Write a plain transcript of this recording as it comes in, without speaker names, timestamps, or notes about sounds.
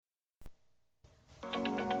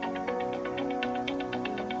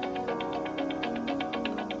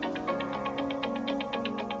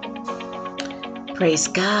Praise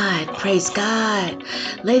God. Praise God.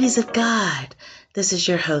 Ladies of God, this is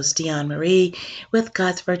your host, Dion Marie, with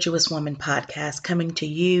God's Virtuous Woman podcast, coming to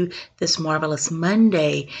you this marvelous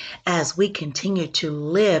Monday as we continue to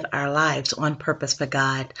live our lives on purpose for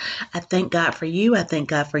God. I thank God for you. I thank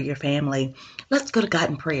God for your family. Let's go to God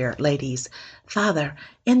in prayer, ladies. Father,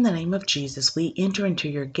 in the name of Jesus, we enter into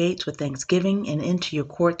your gates with thanksgiving and into your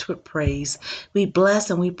courts with praise. We bless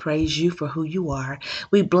and we praise you for who you are.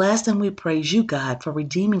 We bless and we praise you, God, for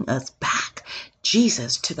redeeming us back,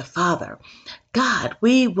 Jesus, to the Father. God,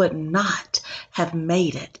 we would not have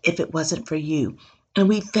made it if it wasn't for you. And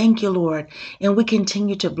we thank you, Lord, and we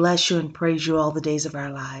continue to bless you and praise you all the days of our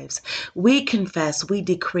lives. We confess, we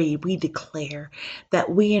decree, we declare that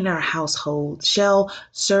we in our household shall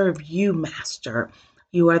serve you, Master.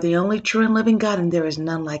 You are the only true and living God, and there is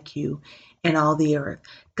none like you in all the earth.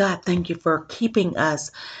 God, thank you for keeping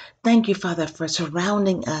us. Thank you, Father, for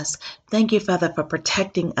surrounding us. Thank you, Father, for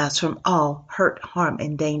protecting us from all hurt, harm,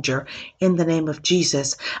 and danger. In the name of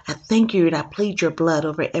Jesus, I thank you and I plead your blood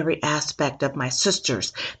over every aspect of my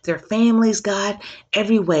sisters, their families, God,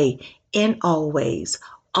 every way, in all ways,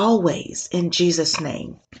 always, in Jesus'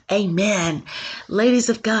 name. Amen. Ladies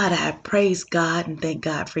of God, I praise God and thank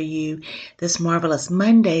God for you this marvelous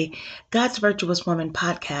Monday. God's Virtuous Woman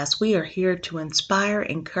podcast. We are here to inspire,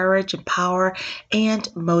 encourage, empower, and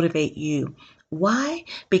motivate you. Why?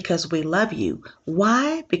 Because we love you.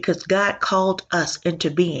 Why? Because God called us into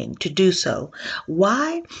being to do so.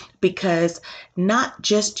 Why? Because not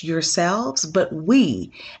just yourselves, but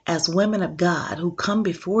we as women of God who come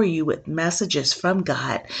before you with messages from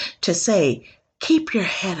God to say, keep your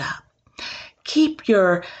head up. Keep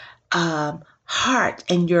your heart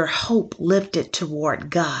and your hope lifted toward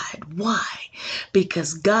God. Why?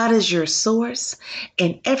 Because God is your source,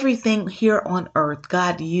 and everything here on earth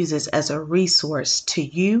God uses as a resource to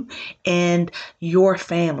you and your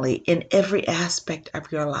family in every aspect of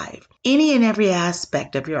your life. Any and every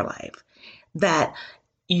aspect of your life that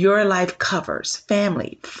your life covers: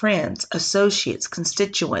 family, friends, associates,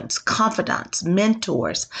 constituents, confidants,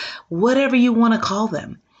 mentors, whatever you want to call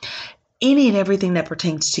them. Any and everything that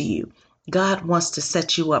pertains to you, God wants to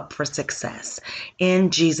set you up for success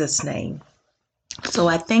in Jesus' name. So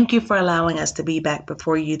I thank you for allowing us to be back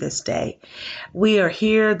before you this day. We are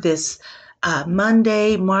here this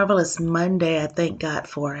Monday, marvelous Monday. I thank God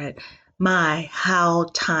for it. My, how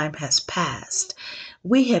time has passed.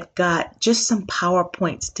 We have got just some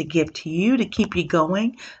PowerPoints to give to you to keep you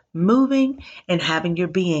going, moving, and having your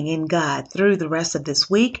being in God through the rest of this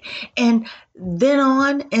week, and then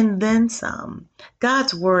on and then some.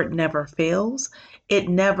 God's word never fails. It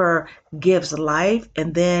never gives life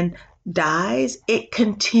and then dies. It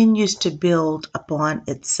continues to build upon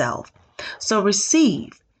itself. So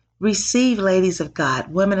receive, ladies of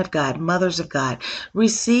God, women of God, mothers of God.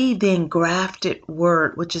 Receive the engrafted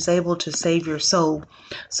word, which is able to save your soul.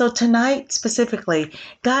 So tonight, specifically,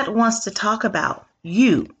 God wants to talk about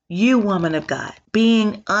you, woman of God,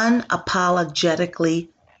 being unapologetically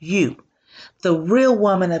you, the real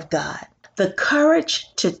woman of God, the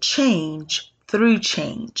courage to change through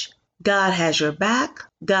change. God has your back.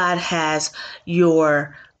 God has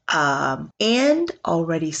your end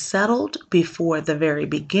already settled before the very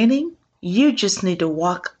beginning. You just need to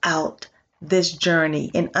walk out this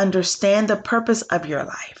journey and understand the purpose of your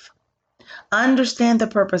life. Understand the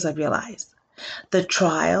purpose of your life. The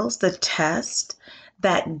trials, the tests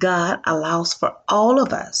that God allows for all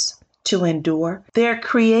of us to endure, they're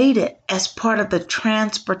created as part of the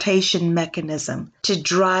transportation mechanism to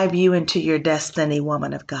drive you into your destiny,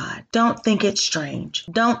 woman of God. Don't think it's strange.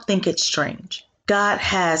 Don't think it's strange. God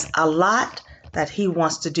has a lot that he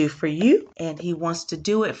wants to do for you, and he wants to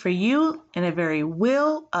do it for you in a very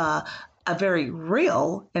real,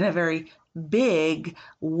 and a very big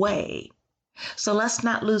way. So let's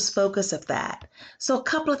not lose focus of that. So a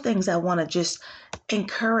couple of things I want to just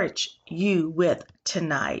encourage you with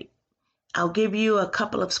tonight. I'll give you a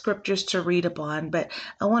couple of scriptures to read upon, but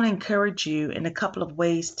I want to encourage you in a couple of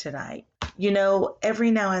ways tonight. You know,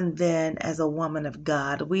 every now and then as a woman of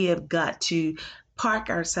God, we have got to park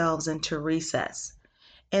ourselves into recess.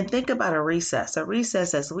 And think about a recess. A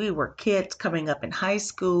recess as we were kids coming up in high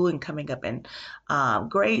school and coming up in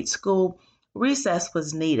grade school. Recess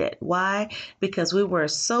was needed. Why? Because we were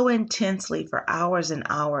so intensely for hours and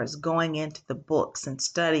hours going into the books and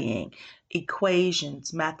studying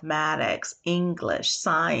equations, mathematics, English,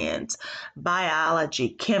 science, biology,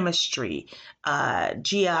 chemistry,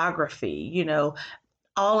 geography,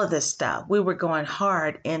 all of this stuff. We were going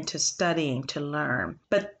hard into studying to learn.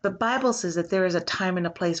 But the Bible says that there is a time and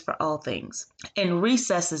a place for all things. And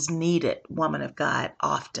recess is needed, woman of God,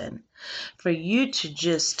 often for you to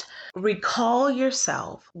just recall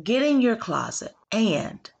yourself, get in your closet,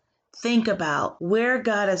 and think about where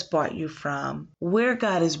God has brought you from, where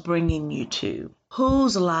God is bringing you to,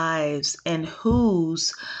 whose lives and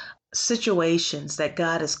whose situations that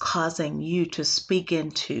God is causing you to speak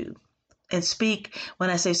into. And speak, when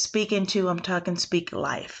I say speak into, I'm talking speak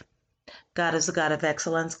life. God is a God of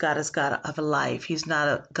excellence. God is God of life. He's not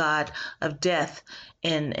a God of death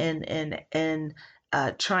and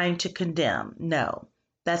trying to condemn. No,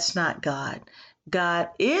 that's not God. God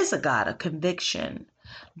is a God of conviction,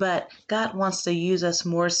 but God wants to use us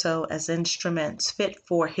more so as instruments fit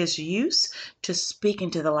for his use to speak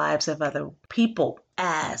into the lives of other people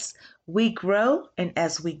as we grow and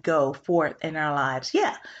as we go forth in our lives.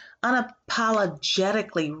 Yeah,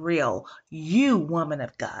 unapologetically real, you woman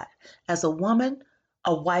of God. As a woman,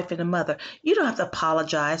 a wife, and a mother, you don't have to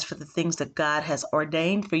apologize for the things that God has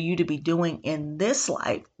ordained for you to be doing in this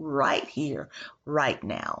life right here, right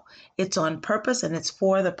now. It's on purpose and it's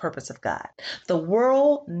for the purpose of God. The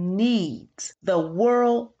world needs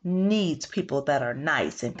people that are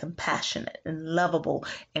nice and compassionate and lovable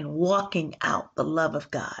and walking out the love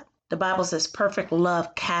of God. The Bible says perfect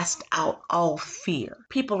love casts out all fear.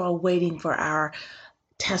 People are waiting for our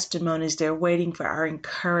testimonies. They're waiting for our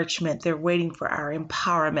encouragement. They're waiting for our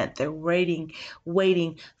empowerment. They're waiting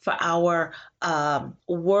for our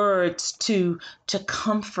words to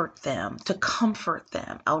comfort them,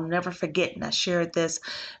 I'll never forget, and I shared this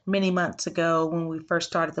many months ago when we first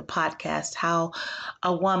started the podcast, how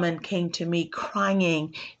a woman came to me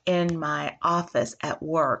crying in my office at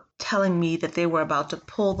work, telling me that they were about to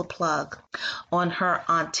pull the plug on her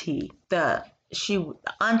auntie.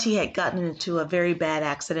 Auntie had gotten into a very bad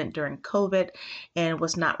accident during COVID and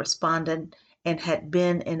was not responding and had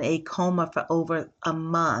been in a coma for over a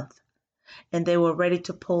month, and they were ready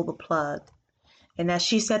to pull the plug. And as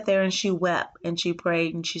she sat there and she wept and she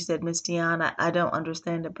prayed and she said, Miss Deanna, I don't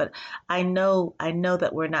understand it, but I know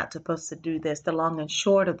that we're not supposed to do this. The long and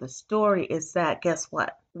short of the story is that, guess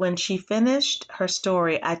what? When she finished her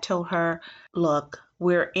story, I told her, look,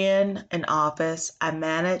 we're in an office. I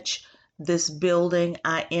manage this building.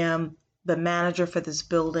 I am the manager for this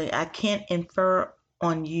building. I can't infer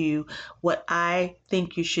on you what I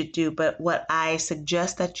think you should do, but what I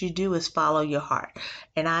suggest that you do is follow your heart.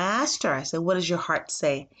 And I asked her, I said, what does your heart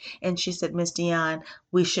say? And she said, Miss Dion,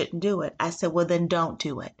 we shouldn't do it. I said, well, then don't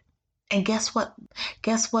do it. And guess what?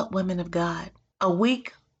 Guess what, women of God? A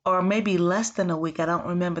week or maybe less than a week, I don't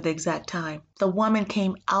remember the exact time, the woman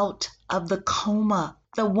came out of the coma.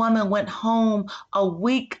 The woman went home a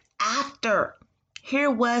week after. Here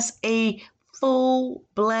was a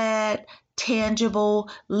full-blood, tangible,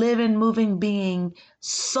 living, moving being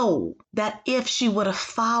soul that if she would have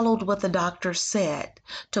followed what the doctor said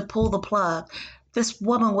to pull the plug, this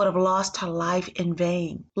woman would have lost her life in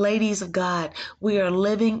vain. Ladies of God, we are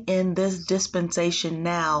living in this dispensation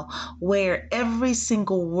now where every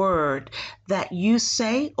single word that you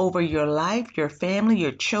say over your life, your family,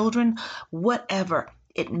 your children, whatever,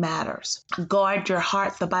 it matters. Guard your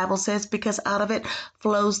heart, the Bible says, because out of it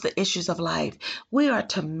flows the issues of life. We are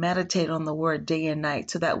to meditate on the word day and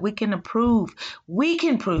night so that we can prove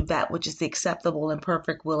that which is the acceptable and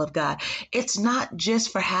perfect will of God. It's not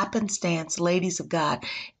just for happenstance, ladies of God.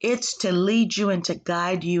 It's to lead you and to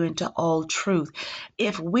guide you into all truth.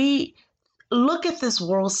 If we look at this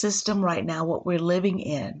world system right now, what we're living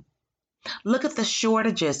in, look at the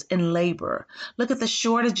shortages in labor. Look at the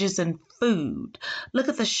shortages in food. Look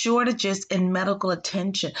at the shortages in medical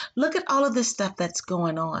attention. Look at all of this stuff that's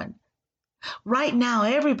going on. Right now,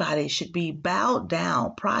 everybody should be bowed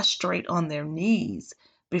down, prostrate on their knees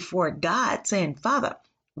before God, saying, Father,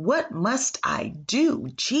 what must I do?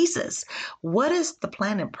 Jesus, what is the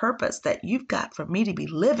plan and purpose that you've got for me to be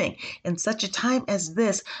living in such a time as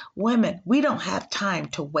this? Women, we don't have time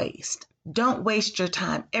to waste. Don't waste your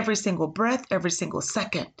time. Every single breath, every single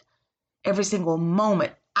second, every single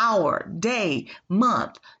moment, hour, day,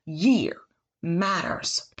 month, year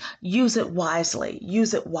matters. Use it wisely.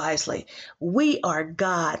 Use it wisely. We are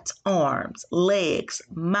God's arms, legs,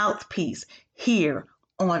 mouthpiece here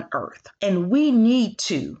on earth. And we need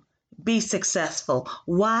to be successful.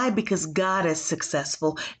 Why? Because God is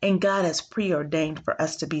successful and God has preordained for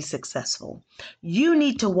us to be successful. You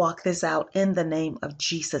need to walk this out in the name of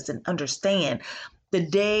Jesus and understand the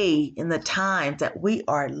day and the time that we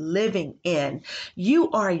are living in. You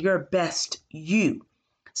are your best you.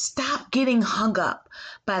 Stop getting hung up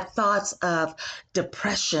by thoughts of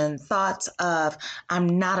depression, thoughts of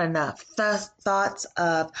I'm not enough, thoughts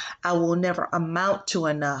of I will never amount to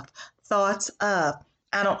enough, thoughts of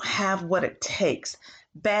I don't have what it takes,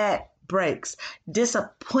 bad breaks,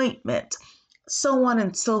 disappointment, so on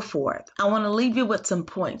and so forth. I want to leave you with some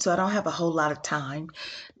points, so I don't have a whole lot of time.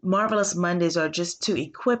 Marvelous Mondays are just to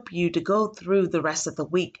equip you to go through the rest of the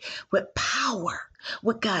week with power,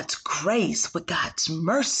 with God's grace, with God's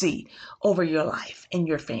mercy over your life and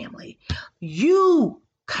your family. You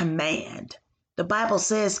command. The Bible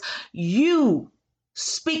says you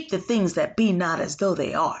speak the things that be not as though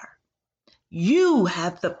they are. You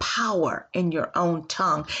have the power in your own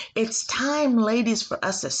tongue. It's time, ladies, for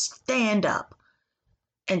us to stand up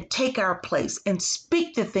and take our place and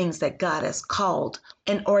speak the things that God has called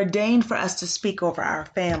and ordained for us to speak over our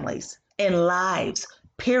families and lives,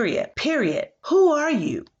 period. Who are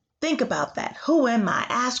you? Think about that. Who am I?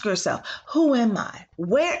 Ask yourself, who am I?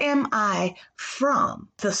 Where am I from?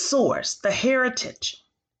 The source, the heritage.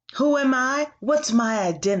 Who am I? What's my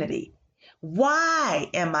identity? Why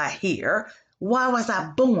am I here? Why was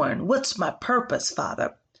I born? What's my purpose,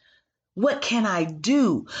 Father? What can I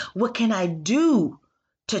do? What can I do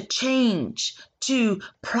to change, to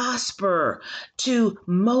prosper, to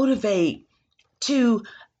motivate, to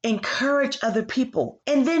encourage other people?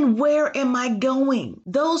 And then where am I going?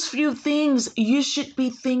 Those few things you should be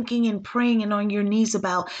thinking and praying and on your knees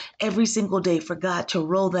about every single day for God to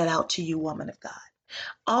roll that out to you, woman of God.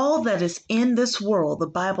 All that is in this world, the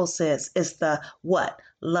Bible says, is the what?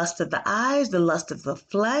 Lust of the eyes, the lust of the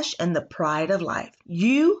flesh, and the pride of life.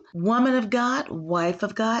 You, woman of God, wife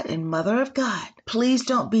of God, and mother of God, please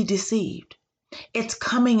don't be deceived. It's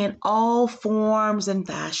coming in all forms and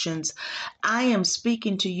fashions. I am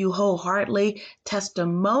speaking to you wholeheartedly,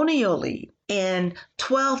 testimonially, in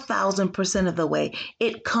 12,000% of the way.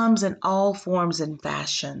 It comes in all forms and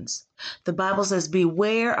fashions. The Bible says,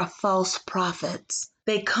 beware of false prophets.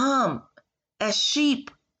 They come as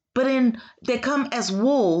sheep, they come as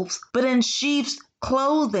wolves, but in sheep's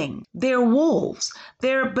clothing. They're wolves.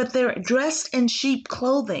 But they're dressed in sheep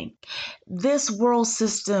clothing. This world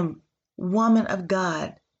system, woman of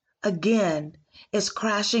God, again, is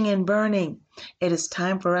crashing and burning. It is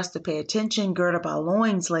time for us to pay attention. Gird up our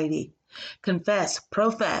loins, lady. Confess,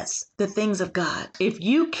 profess the things of God. If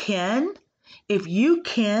you can,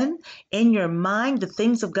 in your mind, the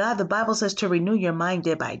things of God, the Bible says to renew your mind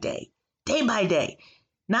day by day,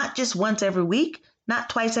 not just once every week, not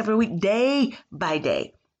twice every week, day by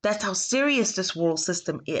day. That's how serious this world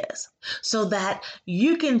system is, so that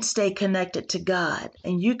you can stay connected to God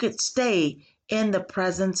and you could stay in the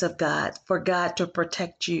presence of God, for God to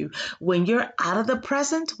protect you. When you're out of the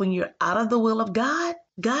presence, when you're out of the will of God,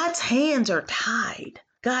 God's hands are tied.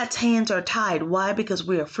 God's hands are tied. Why? Because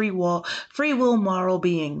we are free will moral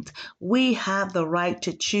beings. We have the right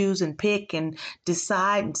to choose and pick and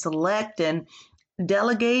decide and select and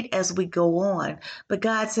delegate as we go on. But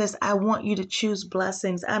God says, I want you to choose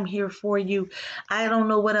blessings. I'm here for you. I don't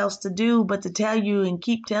know what else to do but to tell you and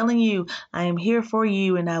keep telling you, I am here for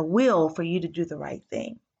you and I will for you to do the right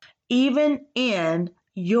thing. Even in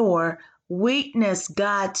your weakness,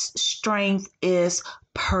 God's strength is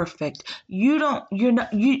perfect. You're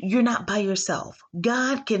not by yourself.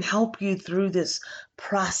 God can help you through this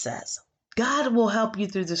process. God will help you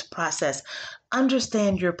through this process.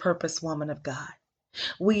 Understand your purpose, woman of God.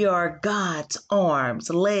 We are God's arms,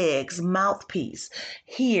 legs, mouthpiece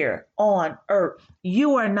here on earth.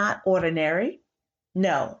 You are not ordinary.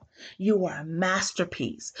 No, you are a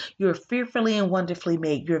masterpiece. You're fearfully and wonderfully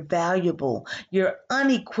made. You're valuable. You're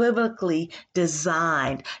unequivocally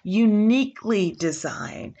designed, uniquely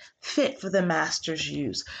designed, fit for the master's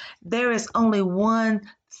use. There is only one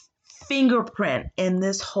fingerprint in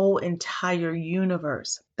this whole entire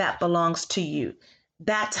universe that belongs to you.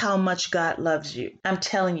 That's how much God loves you. I'm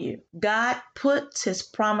telling you, God puts his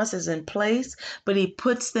promises in place, but he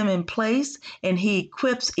puts them in place and he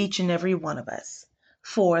equips each and every one of us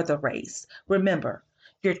for the race. Remember,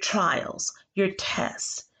 your trials, your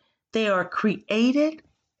tests, they are created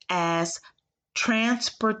as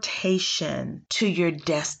transportation to your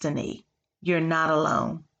destiny. You're not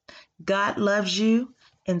alone. God loves you,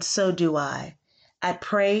 and so do I. I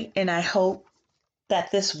pray and I hope that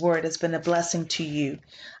this word has been a blessing to you,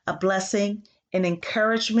 a blessing, an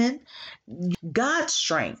encouragement. God's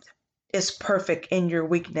strength is perfect in your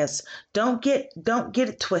weakness. Don't get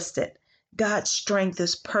it twisted. God's strength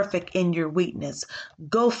is perfect in your weakness.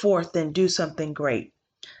 Go forth and do something great,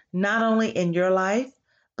 not only in your life,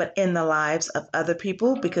 but in the lives of other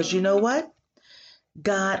people, because you know what?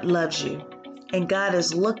 God loves you, and God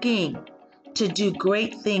is looking to do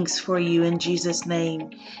great things for you in Jesus'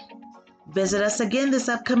 name. Visit us again this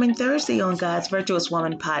upcoming Thursday on God's Virtuous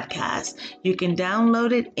Woman podcast. You can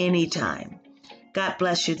download it anytime. God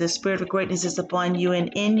bless you. The spirit of greatness is upon you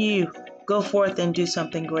and in you. Go forth and do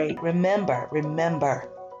something great. Remember,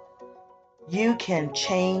 you can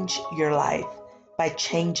change your life by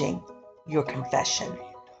changing your confession.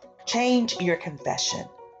 Change your confession.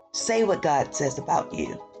 Say what God says about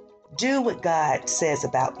you. Do what God says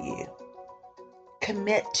about you.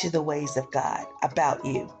 Commit to the ways of God about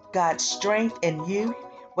you. God's strength in you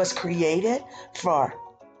was created for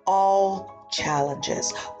all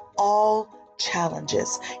challenges. All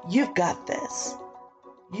challenges. You've got this.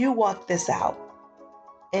 You walk this out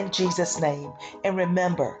in Jesus' name. And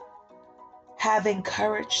remember, having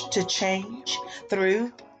courage to change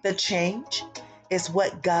through the change is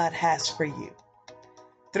what God has for you.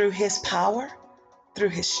 Through His power, through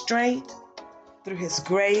His strength, through His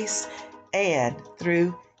grace, and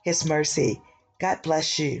through His mercy. God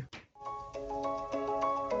bless you.